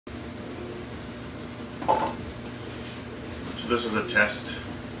So this is a test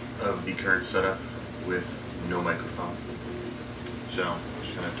of the current setup with no microphone. So I'm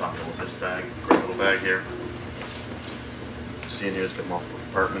just going to talk about this bag, great little bag here. See in here, it's got multiple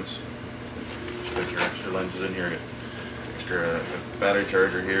compartments. Just put your extra lenses in here. I got extra battery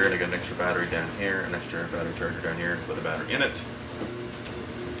charger here, and I got an extra battery down here, an extra battery charger down here to put a battery in it.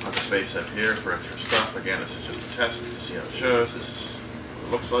 Lots of space up here for extra stuff. Again, this is just a test to see how it shows. This is what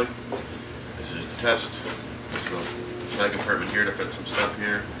it looks like. This is just a test. So side compartment here to fit some stuff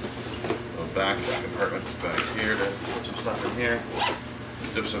here. A back compartment back here to put some stuff in here.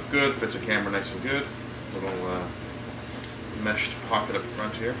 Zips up good, fits a camera nice and good. Little meshed pocket up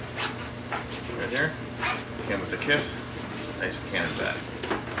front here. Right here. Came with the kit. Nice Canon bag.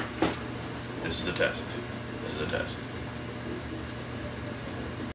 This is a test. This is a test.